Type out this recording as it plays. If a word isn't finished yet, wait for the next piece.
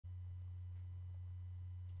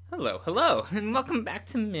Hello, hello, and welcome back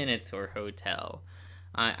to Minotaur Hotel.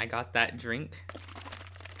 I got that drink.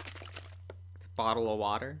 It's a bottle of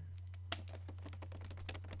water.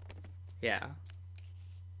 Yeah.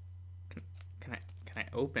 Can I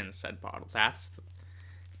open said bottle? That's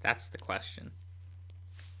the question.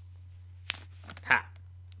 Ha!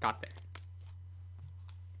 Got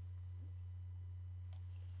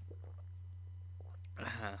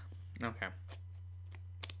there. Okay.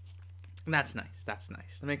 That's nice. That's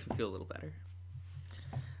nice. That makes me feel a little better.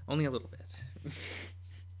 Only a little bit.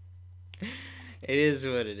 It is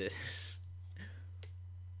what it is.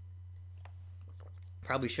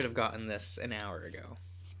 Probably should have gotten this an hour ago,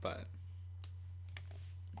 but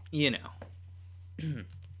you know.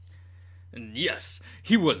 Yes,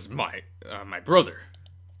 he was my brother.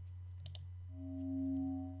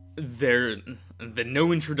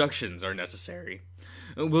 No introductions are necessary.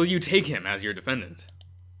 Will you take him as your defendant?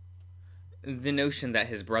 The notion that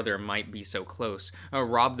his brother might be so close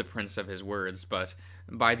robbed the prince of his words, but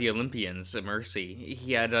by the Olympians' mercy,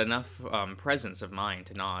 he had enough presence of mind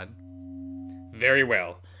to nod. Very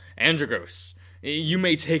well. Andragos, you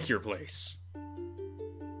may take your place.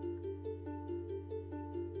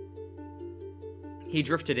 He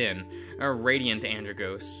drifted in, a radiant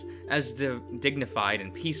Andragos, as dignified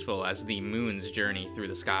and peaceful as the moon's journey through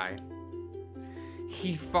the sky.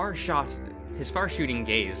 His far-shooting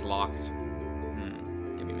gaze locked.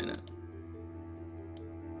 Give me a minute.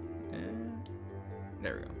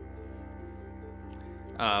 There we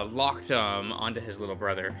go. Locked onto his little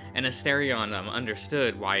brother, and Asterion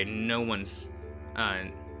understood why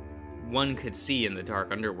one could see in the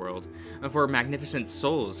dark underworld, for magnificent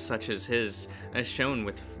souls such as his shone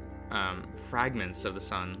with fragments of the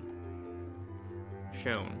sun.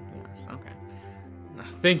 Shone, yes, okay.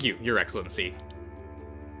 Thank you, Your Excellency.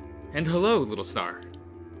 And hello, little star.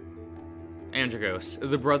 Andragos,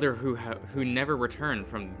 the brother who never returned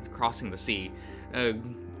from crossing the sea,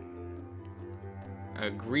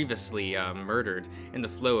 grievously murdered in the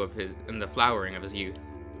flowering of his youth.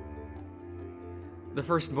 The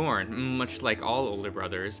firstborn, much like all older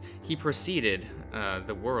brothers, he preceded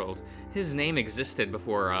the world. His name existed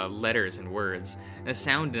before letters and words. A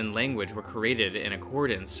sound and language were created in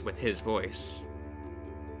accordance with his voice.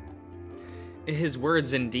 His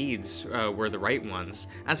words and deeds were the right ones,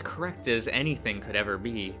 as correct as anything could ever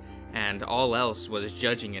be, and all else was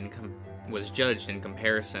judged in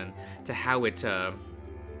comparison to how it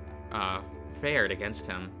fared against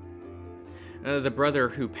him. The brother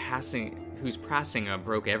whose passing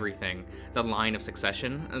broke everything, the line of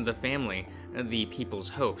succession, the family, the people's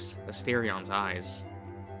hopes, Asterion's eyes.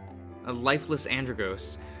 A lifeless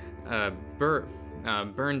Andragos,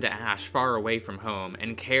 burned to ash far away from home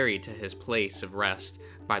and carried to his place of rest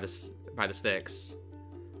by the Styx.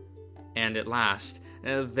 And at last,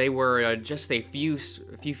 they were just a few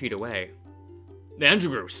feet away.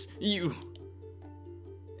 Andragos, you...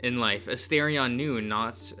 In life, Asterion knew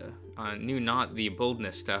not the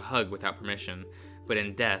boldness to hug without permission, but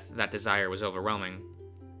in death, that desire was overwhelming.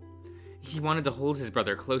 He wanted to hold his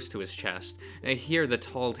brother close to his chest, hear the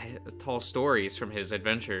tall stories from his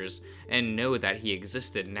adventures, and know that he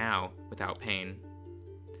existed now without pain.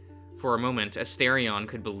 For a moment, Asterion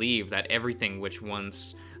could believe that everything which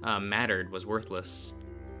once mattered was worthless.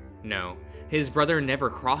 No, his brother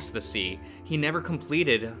never crossed the sea. He never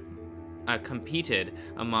competed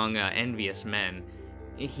among envious men.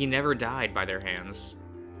 He never died by their hands.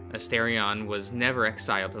 Asterion was never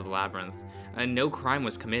exiled to the labyrinth. No crime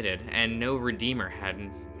was committed, and no redeemer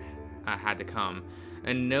had to come.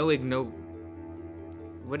 And no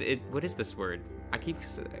What is this word? I keep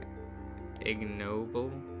saying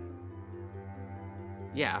ignoble.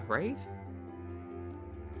 Yeah, right?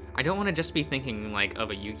 I don't want to just be thinking like of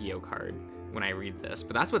a Yu-Gi-Oh card when I read this,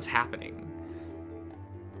 but that's what's happening.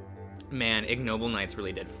 Man, Ignoble Knights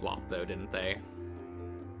really did flop though, didn't they?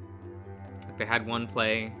 Like, they had one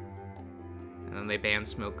play, and then they banned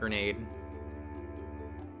Smoke Grenade.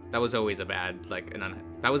 That was always a bad, like,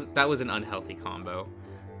 that was an unhealthy combo.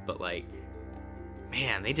 But, like,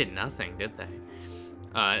 man, they did nothing, did they?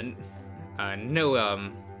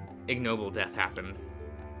 No ignoble death happened.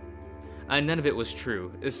 None of it was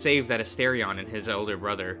true, save that Asterion and his older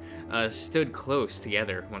brother stood close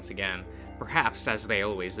together once again, perhaps as they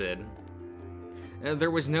always did.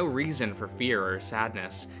 There was no reason for fear or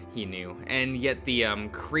sadness, he knew, and yet the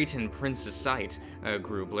Cretan prince's sight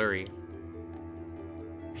grew blurry.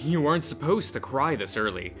 You aren't supposed to cry this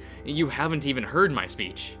early. You haven't even heard my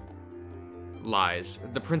speech. Lies.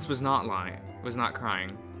 The prince was not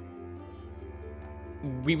crying.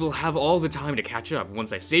 We will have all the time to catch up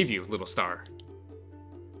once I save you, little star.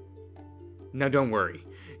 Now don't worry.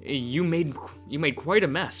 You made quite a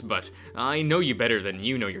mess, but I know you better than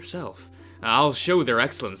you know yourself. I'll show their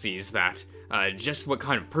excellencies that just what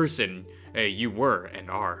kind of person you were and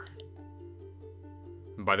are.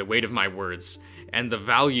 By the weight of my words and the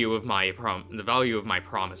value of my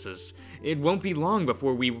promises, it won't be long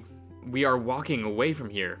before we are walking away from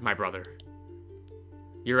here, my brother.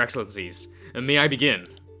 Your excellencies, may I begin?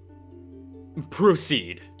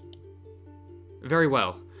 Proceed. Very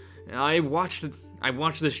well. I watched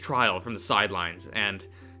this trial from the sidelines, and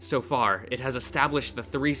so far, it has established the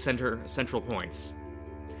three central points.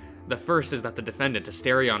 The first is that the defendant,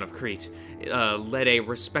 Asterion of Crete, led a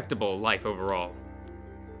respectable life overall.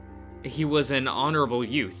 He was an honorable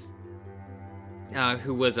youth,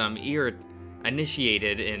 who was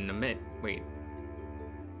initiated in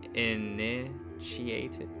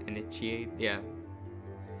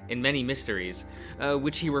in many mysteries,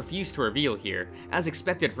 which he refused to reveal here, as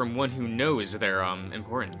expected from one who knows their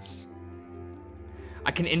importance.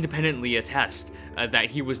 I can independently attest that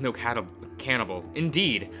he was no cannibal.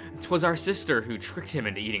 Indeed, 'twas our sister who tricked him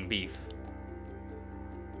into eating beef.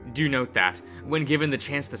 Do note that, when given the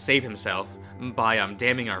chance to save himself by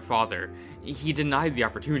damning our father, he denied the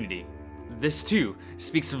opportunity. This, too,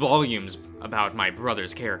 speaks volumes about my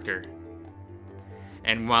brother's character.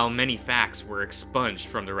 And while many facts were expunged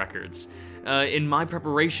from the records, in my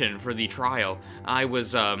preparation for the trial, I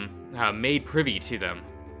was made privy to them.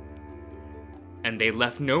 And they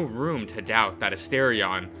left no room to doubt that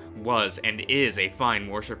Asterion was and is a fine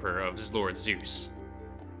worshipper of Lord Zeus.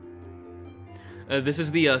 This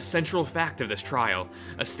is the central fact of this trial,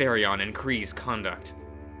 Asterion and Kree's conduct.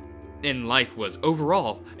 In life was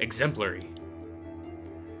overall exemplary.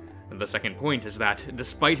 The second point is that,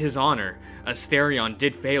 despite his honor, Asterion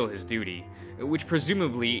did fail his duty, which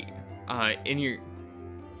presumably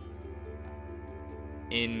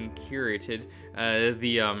incurred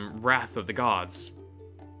the wrath of the gods.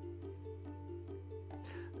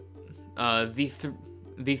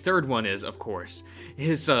 The third one is, of course,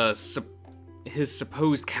 his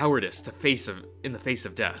supposed cowardice in the face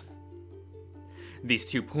of death. These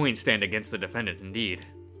 2 points stand against the defendant indeed.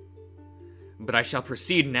 But I shall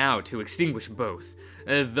proceed now to extinguish both,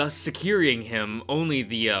 thus securing him only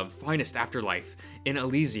the finest afterlife in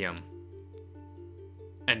Elysium.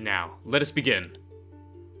 And now, let us begin.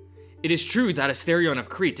 It is true that Asterion of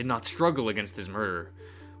Crete did not struggle against his murderer.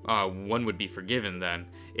 One would be forgiven, then,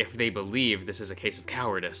 if they believe this is a case of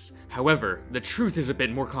cowardice. However, the truth is a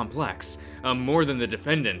bit more complex, more than the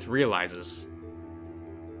defendant realizes.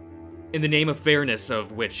 In the name of fairness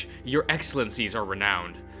of which your excellencies are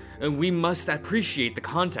renowned, we must appreciate the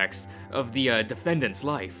context of the defendant's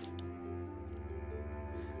life.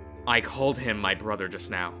 I called him my brother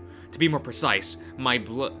just now. To be more precise, by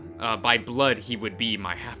blood he would be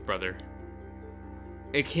my half-brother.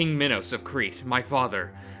 King Minos of Crete, my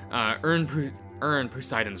father, earned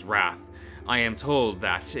Poseidon's wrath. I am told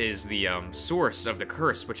that is the source of the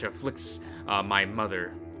curse which afflicts my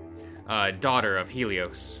mother, daughter of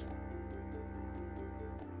Helios.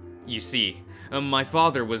 You see, my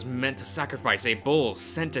father was meant to sacrifice a bull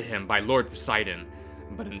sent to him by Lord Poseidon,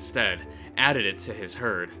 but instead added it to his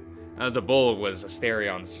herd. The bull was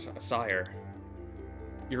Asterion's sire.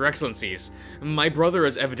 Your excellencies, my brother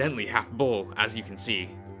is evidently half bull, as you can see.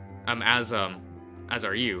 As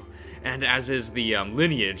are you, and as is the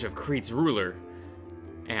lineage of Crete's ruler.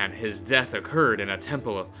 And his death occurred in a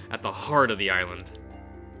temple at the heart of the island.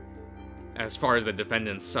 As far as the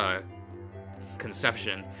defendant's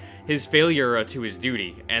conception, his failure to his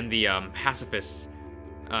duty and the pacifist's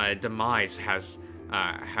demise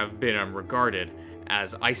have been regarded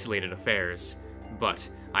as isolated affairs, but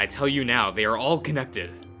I tell you now, they are all connected.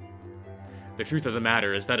 The truth of the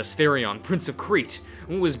matter is that Asterion, Prince of Crete,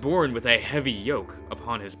 was born with a heavy yoke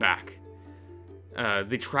upon his back.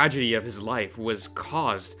 The tragedy of his life was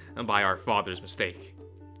caused by our father's mistake.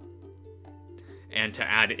 And to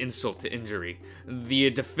add insult to injury, the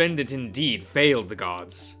defendant indeed failed the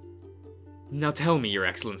gods. Now tell me, your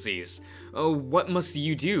excellencies, what must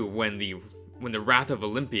you do when the wrath of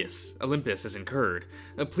Olympus is incurred?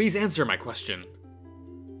 Please answer my question.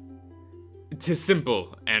 'Tis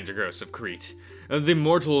simple, Androgos of Crete. The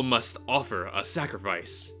mortal must offer a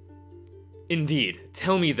sacrifice. Indeed,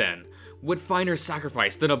 tell me then, what finer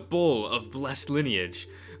sacrifice than a bull of blessed lineage,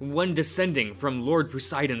 one descending from Lord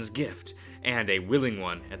Poseidon's gift, and a willing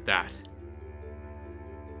one at that?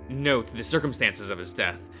 Note the circumstances of his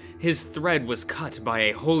death. His thread was cut by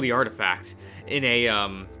a holy artifact in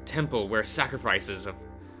a temple where sacrifices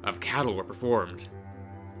of cattle were performed.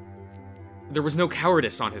 There was no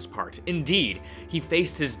cowardice on his part. Indeed, he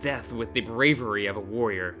faced his death with the bravery of a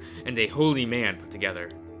warrior and a holy man put together.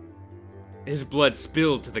 his blood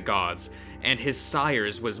spilled to the gods, and his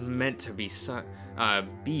sire's was meant to be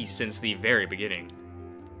since the very beginning.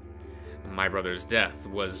 My brother's death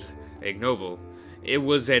was ignoble. It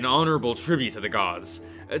was an honorable tribute to the gods,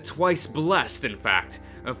 twice blessed, in fact,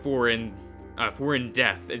 for in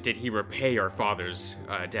death did he repay our father's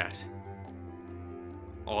debt.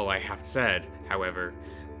 All I have said, however,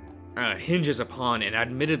 hinges upon an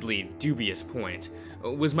admittedly dubious point.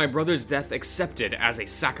 Was my brother's death accepted as a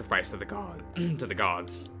sacrifice to the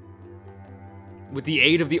gods? With the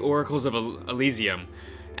aid of the oracles of Elysium,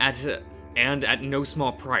 and at no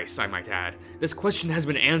small price, I might add, this question has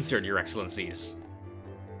been answered, Your Excellencies.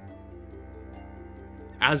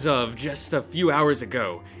 As of just a few hours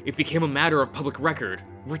ago, it became a matter of public record,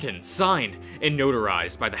 written, signed, and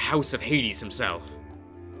notarized by the House of Hades himself,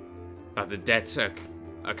 that the debt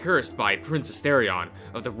accursed by Prince Asterion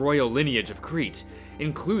of the royal lineage of Crete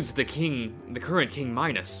includes the current King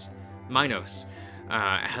Minos,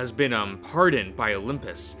 has been pardoned by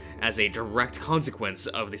Olympus as a direct consequence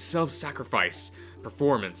of the self-sacrifice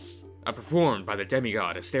performed by the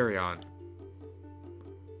demigod Asterion.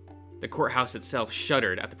 The courthouse itself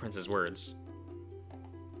shuddered at the prince's words.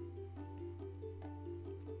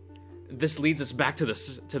 This leads us back to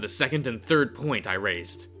the second and third point I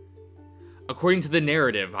raised. According to the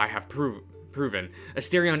narrative I have proven,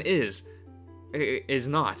 Asterion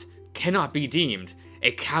cannot be deemed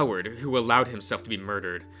a coward who allowed himself to be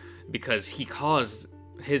murdered, because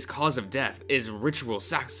his cause of death is ritual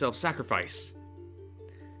self-sacrifice.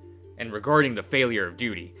 And regarding the failure of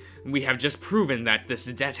duty, we have just proven that this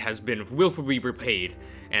debt has been willfully repaid,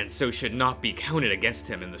 and so should not be counted against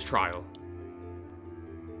him in this trial.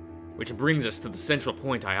 Which brings us to the central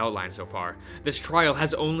point I outlined so far. This trial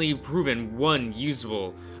has only proven one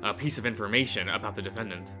usable piece of information about the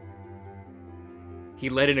defendant. He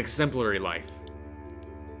led an exemplary life.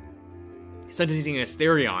 Sentencing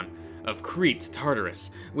Asterion of Crete to Tartarus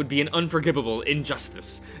would be an unforgivable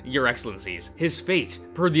injustice, Your Excellencies. His fate,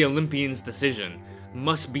 per the Olympians' decision,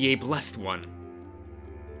 must be a blessed one.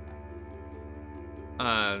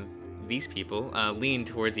 These people leaned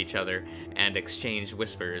towards each other and exchanged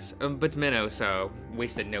whispers, but Minos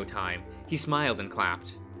wasted no time. He smiled and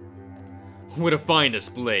clapped. What a fine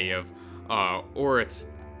display of oratorical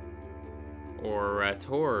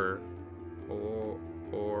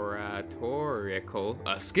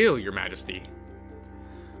skill, Your Majesty.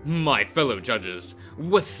 My fellow judges,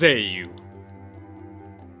 what say you?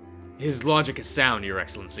 His logic is sound, Your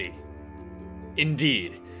Excellency.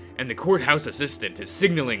 Indeed, and the courthouse assistant is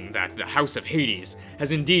signaling that the House of Hades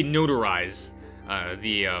has indeed notarized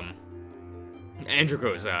the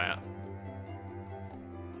Androcos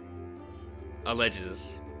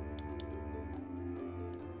alleges.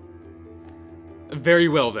 Very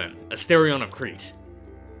well then, Asterion of Crete.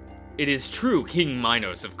 It is true King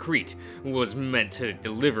Minos of Crete was meant to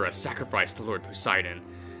deliver a sacrifice to Lord Poseidon,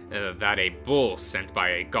 that a bull sent by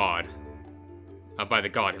a god, by the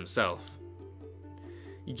god himself.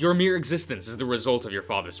 Your mere existence is the result of your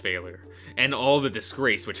father's failure, and all the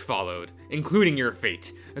disgrace which followed, including your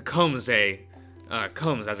fate, comes as a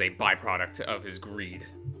byproduct of his greed.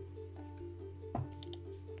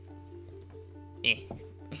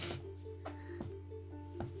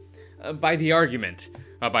 By the argument,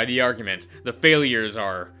 the failures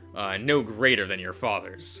are no greater than your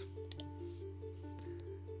father's.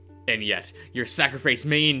 And yet, your sacrifice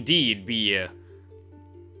may indeed be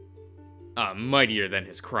mightier than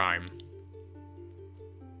his crime.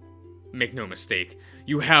 Make no mistake,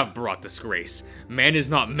 you have brought disgrace. Man is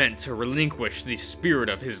not meant to relinquish the spirit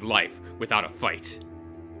of his life without a fight.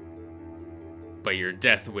 But your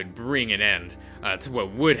death would bring an end to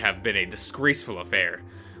what would have been a disgraceful affair,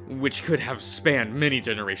 which could have spanned many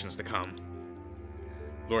generations to come.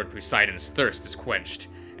 Lord Poseidon's thirst is quenched,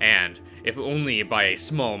 and, if only by a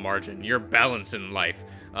small margin, your balance in life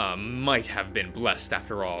might have been blessed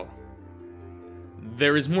after all.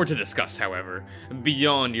 There is more to discuss, however,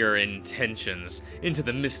 beyond your intentions, into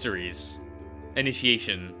the mysteries.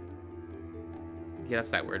 Initiation. Yeah,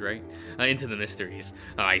 that's that word, right? Into the mysteries.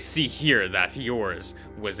 I see here that yours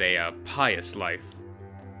was a pious life.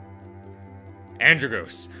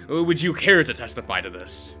 Androgos, would you care to testify to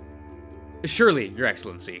this? Surely, Your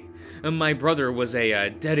Excellency. My brother was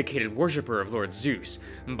a dedicated worshipper of Lord Zeus,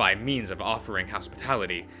 by means of offering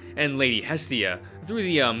hospitality, and Lady Hestia through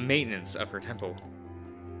the maintenance of her temple.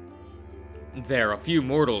 There are few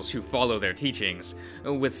mortals who follow their teachings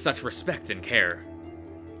with such respect and care.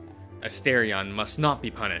 Asterion must not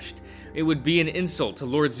be punished. It would be an insult to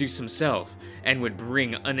Lord Zeus himself, and would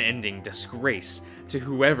bring unending disgrace to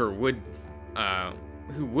whoever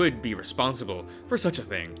who would be responsible for such a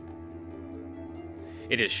thing.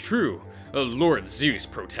 It is true, Lord Zeus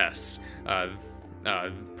protects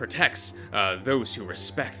those who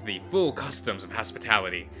respect the full customs of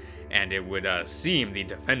hospitality, and it would seem the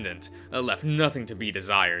defendant left nothing to be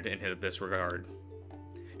desired in this regard.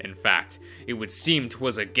 In fact, it would seem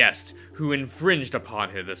 'twas a guest who infringed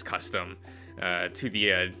upon this custom, to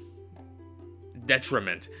the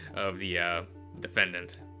detriment of the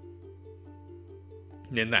defendant.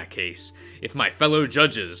 In that case, if my fellow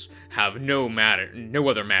judges have no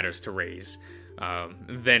other matters to raise,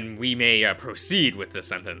 then we may proceed with the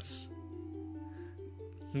sentence.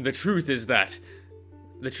 The truth of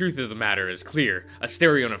the matter is clear.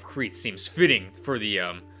 Asterion of Crete seems fitting for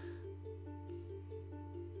the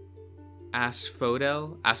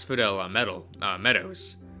Asphodel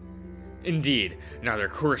meadows. Indeed, neither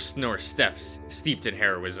cursed nor steeped in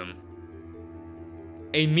heroism.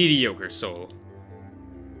 A mediocre soul.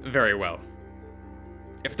 Very well.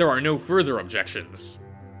 If there are no further objections...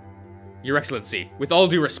 Your Excellency, with all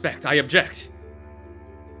due respect, I object.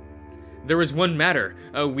 There is one matter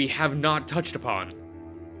we have not touched upon.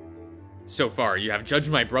 So far, you have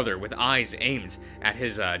judged my brother with eyes aimed at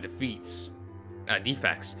his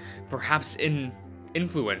defects, perhaps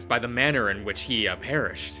influenced by the manner in which he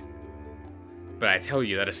perished. But I tell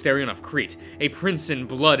you that Asterion of Crete, a prince in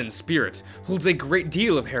blood and spirit, holds a great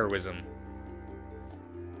deal of heroism.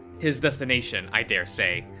 His destination, I dare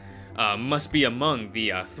say, must be among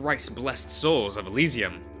the thrice-blessed souls of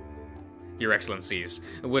Elysium. Your Excellencies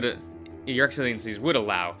would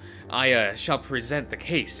allow, I shall present the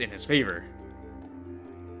case in his favor.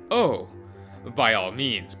 Oh, by all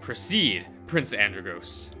means, proceed, Prince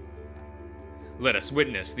Androgos. Let us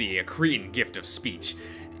witness the Cretan gift of speech,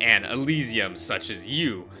 and Elysium such as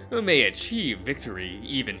you may achieve victory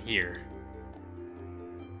even here.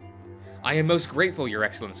 I am most grateful, Your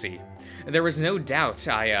Excellency. There is no doubt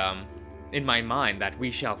in my mind that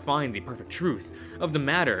we shall find the perfect truth of the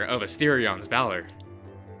matter of Asterion's valor.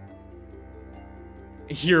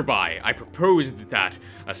 Hereby, I propose that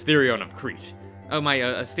Asterion of Crete,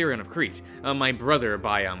 Asterion of Crete, my brother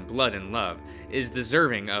by blood and love, is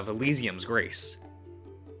deserving of Elysium's grace.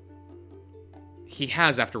 He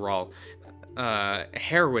has, after all,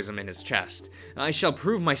 heroism in his chest. I shall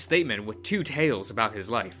prove my statement with 2 tales about his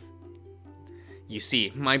life. You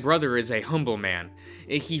see, my brother is a humble man.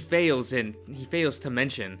 He fails to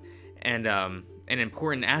mention an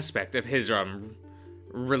important aspect of his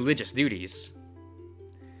religious duties.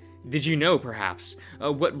 Did you know, perhaps,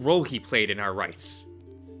 what role he played in our rites?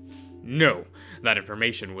 No, that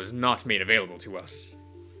information was not made available to us.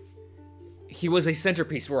 He was a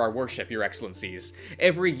centerpiece for our worship, Your Excellencies.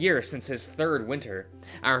 Every year since his 3rd winter,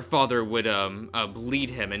 our father would bleed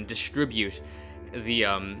him and distribute the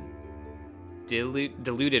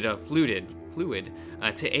diluted fluid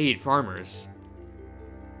to aid farmers.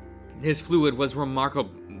 His fluid was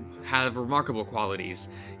have remarkable qualities,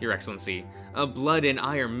 Your Excellency. Blood and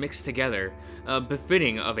iron mixed together,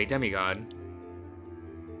 befitting of a demigod.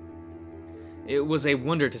 It was a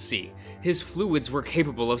wonder to see. His fluids were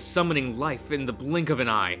capable of summoning life in the blink of an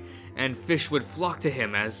eye, and fish would flock to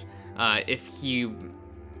him as if he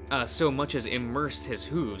so much as immersed his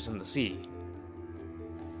hooves in the sea.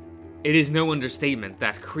 It is no understatement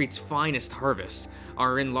that Crete's finest harvests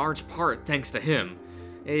are in large part thanks to him.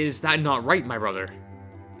 Is that not right, my brother?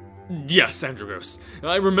 Yes, Androgos.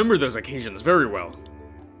 I remember those occasions very well.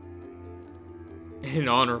 An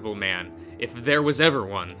honorable man, if there was ever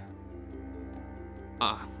one.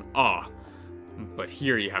 But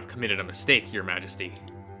here you have committed a mistake, Your Majesty.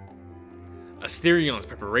 Asterion's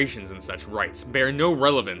preparations and such rites bear no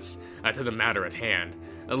relevance to the matter at hand.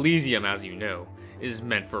 Elysium, as you know, is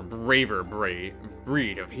meant for braver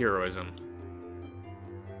breed of heroism.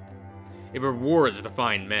 It rewards the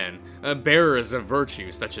fine men, bearers of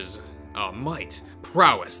virtues such as might,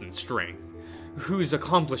 prowess, and strength, whose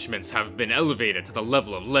accomplishments have been elevated to the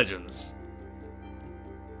level of legends.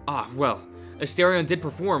 Well, Asterion did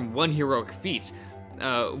perform one heroic feat,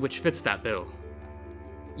 which fits that bill.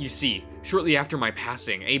 You see, shortly after my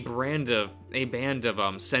passing, a band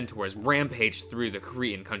of centaurs rampaged through the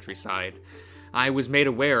Cretan countryside. I was made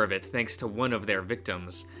aware of it thanks to one of their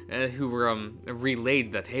victims, who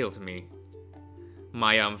relayed the tale to me.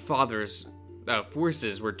 My father's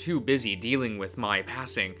forces were too busy dealing with my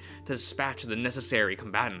passing to dispatch the necessary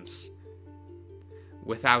combatants.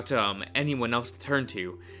 Without anyone else to turn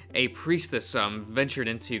to, a priestess ventured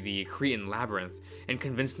into the Cretan labyrinth and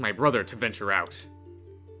convinced my brother to venture out.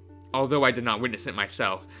 Although I did not witness it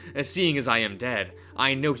myself, seeing as I am dead,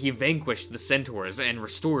 I know he vanquished the centaurs and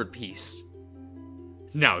restored peace.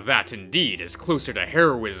 Now that, indeed, is closer to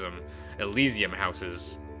heroism, Elysium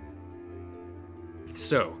houses.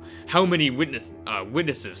 So, how many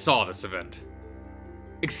witnesses saw this event?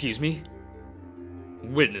 Excuse me?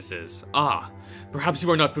 Witnesses. Ah, perhaps you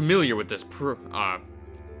are not familiar with this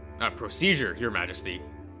procedure, Your Majesty.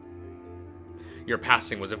 Your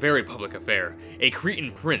passing was a very public affair. A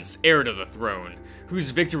Cretan prince, heir to the throne, whose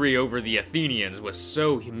victory over the Athenians was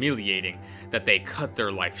so humiliating that they cut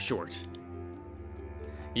their life short.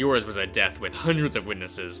 Yours was a death with hundreds of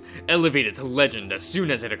witnesses, elevated to legend as soon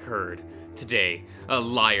as it occurred. Today, a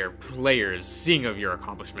liar players sing of your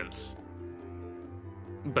accomplishments.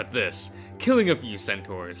 But this, killing a few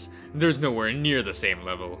centaurs, there's nowhere near the same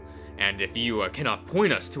level. And if you cannot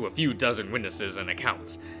point us to a few dozen witnesses and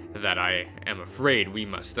accounts, that I am afraid we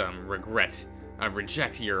must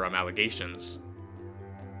reject your allegations.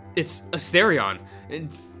 It's Asterion.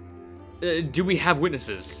 Do we have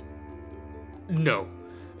witnesses? No.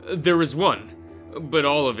 There is one, but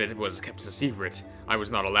all of it was kept a secret. I was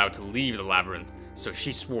not allowed to leave the labyrinth, so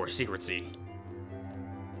she swore secrecy.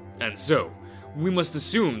 And so, we must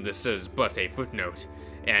assume this is but a footnote,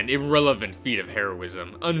 an irrelevant feat of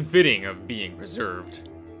heroism, unfitting of being preserved.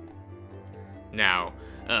 Now,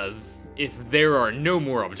 if there are no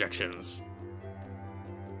more objections...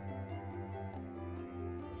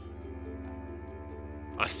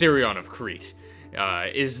 Asterion of Crete,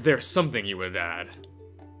 is there something you would add?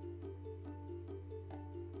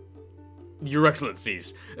 Your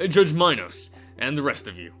Excellencies, Judge Minos, and the rest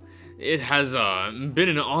of you, it has been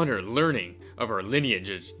an honor learning of our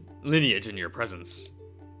lineage in your presence.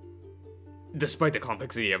 Despite the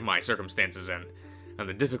complexity of my circumstances and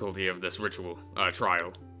the difficulty of this ritual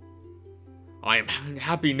trial, I am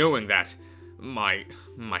happy knowing that my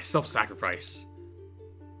self-sacrifice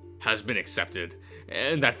has been accepted,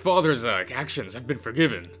 and that Father's actions have been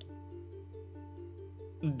forgiven.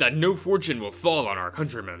 That no fortune will fall on our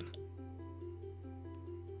countrymen.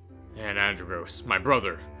 And Androgos, my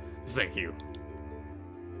brother, thank you.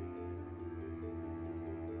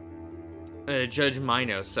 Judge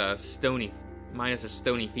Minos'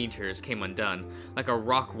 stony features came undone, like a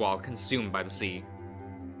rock wall consumed by the sea.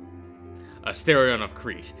 Asterion of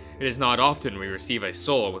Crete, it is not often we receive a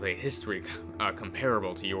soul with a history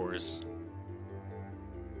comparable to yours.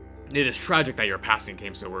 It is tragic that your passing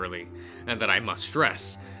came so early, and that I must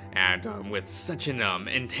stress, and with such an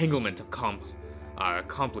entanglement of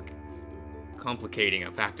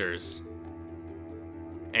complicating factors.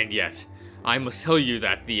 And yet, I must tell you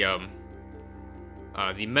that the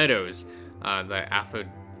meadows, the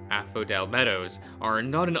Aphrodite Meadows, are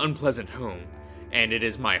not an unpleasant home, and it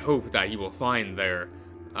is my hope that you will find there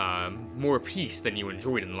more peace than you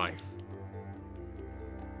enjoyed in life.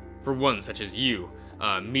 For one such as you,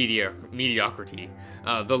 mediocrity,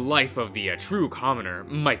 the life of the true commoner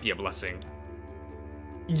might be a blessing.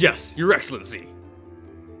 Yes, Your Excellency!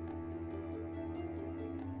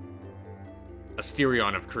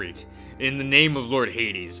 Asterion of Crete, in the name of Lord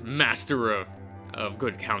Hades, Master of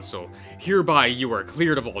good counsel, hereby you are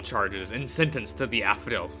cleared of all charges and sentenced to the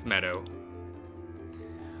Aphrodite Meadow,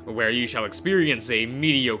 where you shall experience a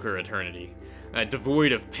mediocre eternity,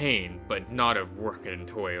 devoid of pain, but not of work and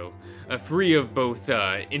toil, free of both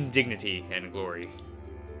indignity and glory.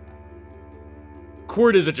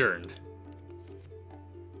 Court is adjourned.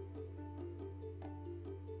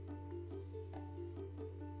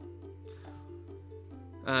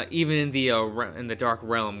 Even in the dark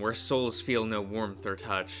realm where souls feel no warmth or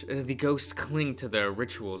touch, the ghosts cling to the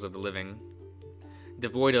rituals of the living.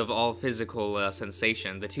 Devoid of all physical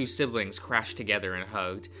sensation, the two siblings crashed together and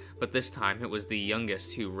hugged, but this time it was the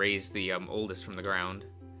youngest who raised the oldest from the ground.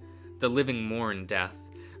 The living mourn death,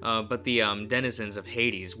 but the denizens of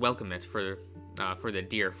Hades welcome it for the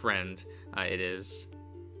dear friend it is.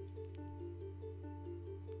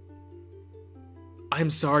 I'm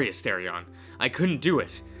sorry, Asterion. I couldn't do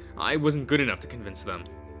it. I wasn't good enough to convince them.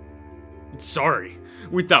 Sorry.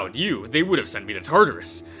 Without you, they would have sent me to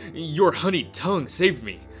Tartarus. Your honeyed tongue saved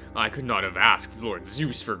me. I could not have asked Lord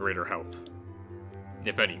Zeus for greater help.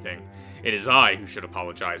 If anything, it is I who should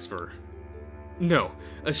apologize for... No,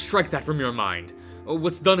 strike that from your mind.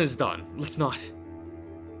 What's done is done. Let's not...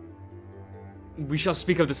 We shall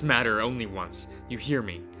speak of this matter only once. You hear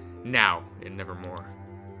me. Now and nevermore.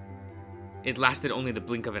 It lasted only the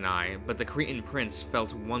blink of an eye, but the Cretan prince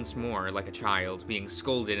felt once more like a child being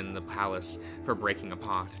scolded in the palace for breaking a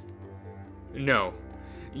pot. No,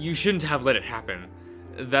 you shouldn't have let it happen.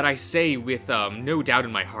 That I say with no doubt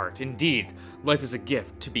in my heart. Indeed, life is a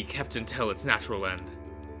gift to be kept until its natural end.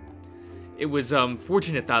 It was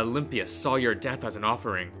fortunate that Olympius saw your death as an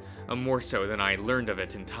offering, more so than I learned of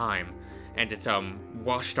it in time, and it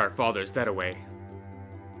washed our father's debt away.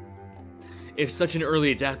 If such an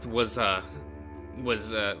early death was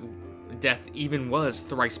death even was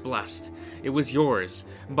thrice blessed. It was yours,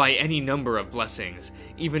 by any number of blessings,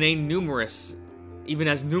 even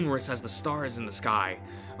as numerous as the stars in the sky,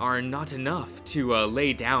 are not enough to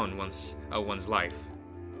lay down one's life.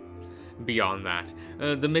 Beyond that,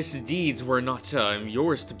 the misdeeds were not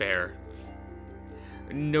yours to bear,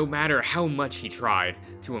 no matter how much he tried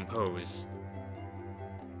to impose.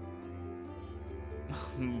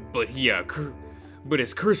 But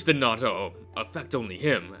his curse did not affect only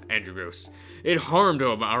him, Androgos. It harmed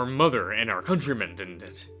our mother and our countrymen, didn't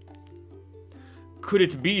it? Could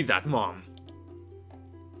it be that, Mom?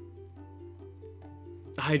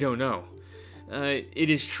 I don't know. It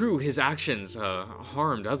is true his actions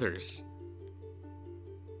harmed others.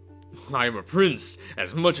 I am a prince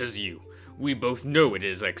as much as you. We both know it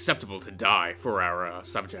is acceptable to die for our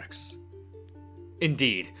subjects.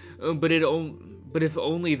 Indeed, but if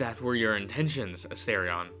only that were your intentions,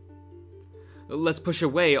 Asterion. Let's push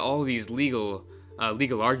away all these legal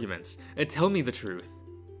arguments and tell me the truth.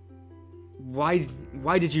 Why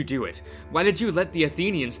did you do it? Why did you let the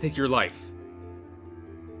Athenians take your life?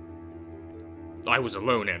 I was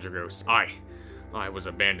alone, Androgos. I was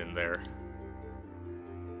abandoned there.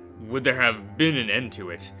 Would there have been an end to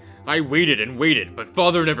it? I waited and waited, but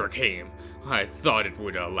father never came. I thought it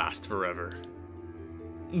would last forever.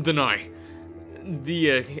 Then the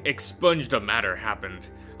expunged matter happened.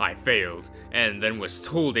 I failed, and then was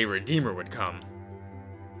told a redeemer would come.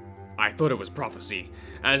 I thought it was prophecy,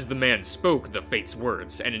 as the man spoke the fate's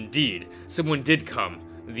words, and indeed, someone did come,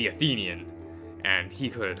 the Athenian, and he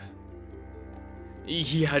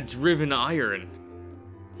had driven iron.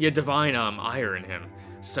 He had divine ire in him,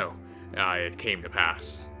 so it came to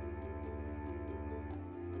pass.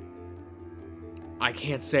 I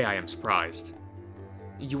can't say I am surprised.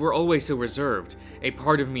 You were always so reserved. A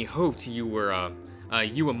part of me hoped you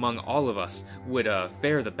among all of us would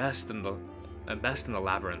fare the best in the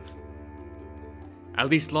labyrinth. At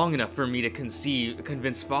least long enough for me to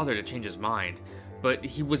convince father to change his mind, but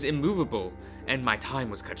he was immovable, and my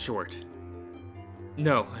time was cut short.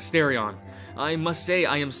 No, Asterion, I must say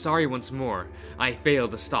I am sorry once more. I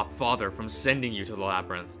failed to stop father from sending you to the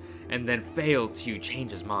labyrinth, and then failed to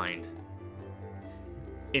change his mind.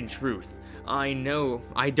 In truth, I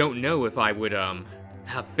don't know if I would,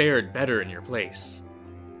 have fared better in your place.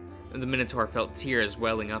 The Minotaur felt tears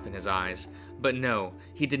welling up in his eyes, but no,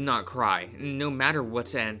 he did not cry, no matter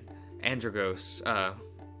what Androgos,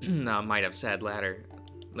 might have said later.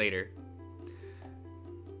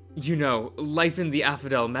 You know, life in the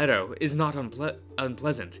Aphrodite Meadow is not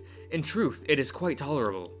unpleasant. In truth, it is quite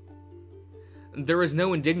tolerable. There is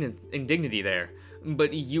no indignity there,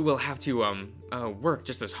 but you will have to, work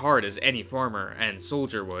just as hard as any farmer and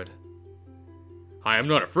soldier would. I am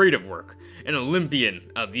not afraid of work. An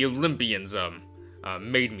Olympian, the Olympians,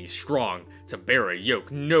 made me strong to bear a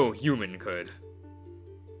yoke no human could.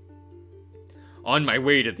 On my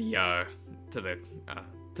way to the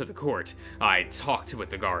court, I talked with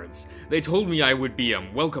the guards. They told me I would be,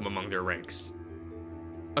 welcome among their ranks.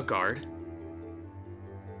 A guard?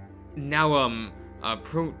 Now,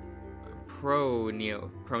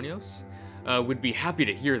 Pronios would be happy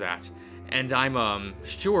to hear that, and I'm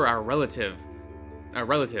sure our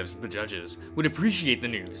relatives, the judges, would appreciate the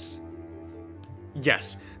news.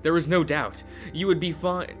 Yes, there is no doubt. You would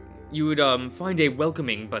find a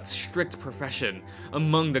welcoming but strict profession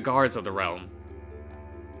among the guards of the realm.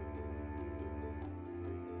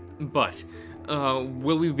 But,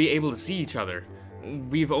 will we be able to see each other?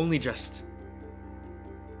 We've only just...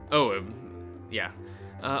 yeah.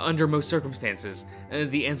 Under most circumstances,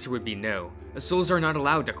 the answer would be no. Souls are not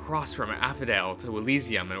allowed to cross from Aphrodite to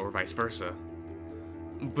Elysium or vice versa.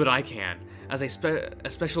 But I can, as a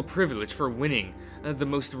special privilege for winning the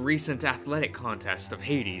most recent athletic contest of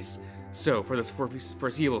Hades, so for this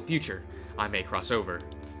foreseeable future, I may cross over.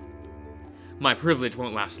 My privilege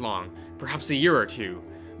won't last long, perhaps a year or two,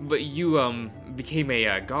 but you became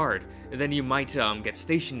a guard, then you might get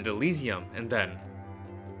stationed at Elysium, and then...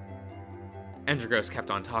 Androgos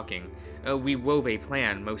kept on talking. We wove a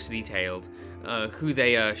plan most detailed, who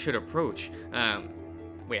they should approach,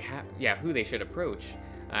 who they should approach,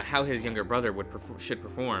 how his younger brother should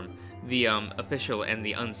perform, the official and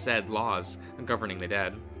the unsaid laws governing the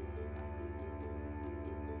dead.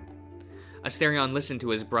 Asterion listened to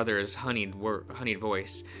his brother's honeyed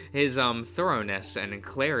voice, his thoroughness and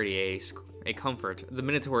clarity a comfort. The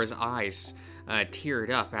Minotaur's eyes teared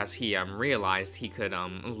up as he realized he could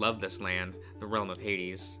love this land, the realm of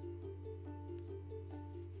Hades.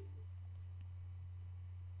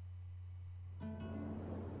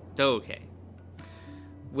 Okay.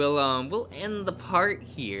 we'll end the part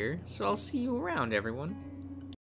here. So I'll see you around, everyone.